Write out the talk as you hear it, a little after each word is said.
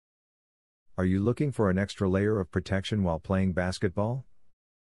Are you looking for an extra layer of protection while playing basketball?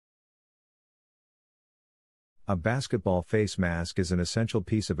 A basketball face mask is an essential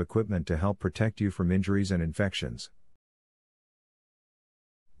piece of equipment to help protect you from injuries and infections.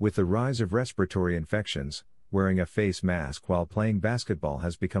 With the rise of respiratory infections, wearing a face mask while playing basketball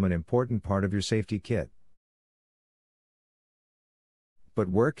has become an important part of your safety kit. But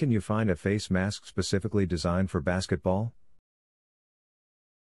where can you find a face mask specifically designed for basketball?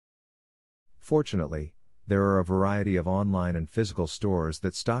 Fortunately, there are a variety of online and physical stores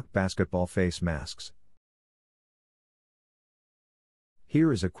that stock basketball face masks.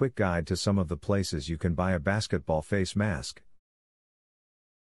 Here is a quick guide to some of the places you can buy a basketball face mask.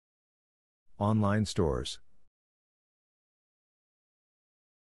 Online stores.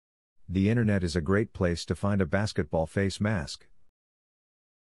 The internet is a great place to find a basketball face mask.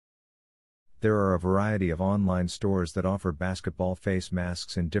 There are a variety of online stores that offer basketball face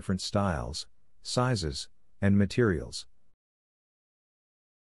masks in different styles, sizes, and materials.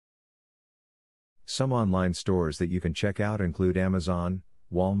 Some online stores that you can check out include Amazon,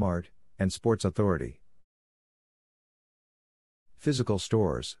 Walmart, and Sports Authority. Physical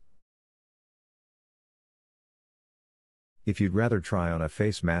stores. If you'd rather try on a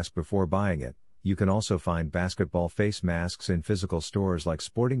face mask before buying it, you can also find basketball face masks in physical stores like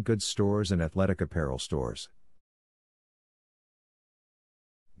sporting goods stores and athletic apparel stores.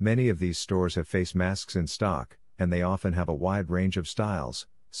 Many of these stores have face masks in stock, and they often have a wide range of styles,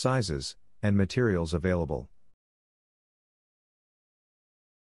 sizes, and materials available.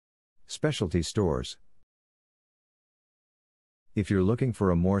 Specialty stores. If you're looking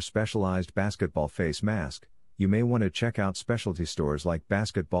for a more specialized basketball face mask, you may want to check out specialty stores like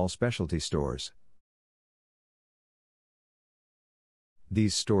basketball specialty stores.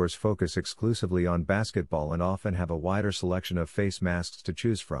 These stores focus exclusively on basketball and often have a wider selection of face masks to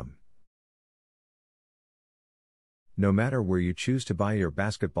choose from. No matter where you choose to buy your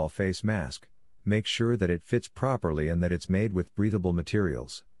basketball face mask, make sure that it fits properly and that it's made with breathable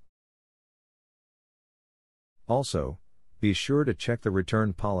materials. Also, be sure to check the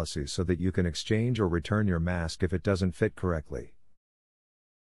return policy so that you can exchange or return your mask if it doesn't fit correctly.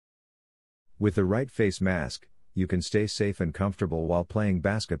 With the right face mask, you can stay safe and comfortable while playing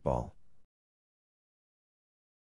basketball.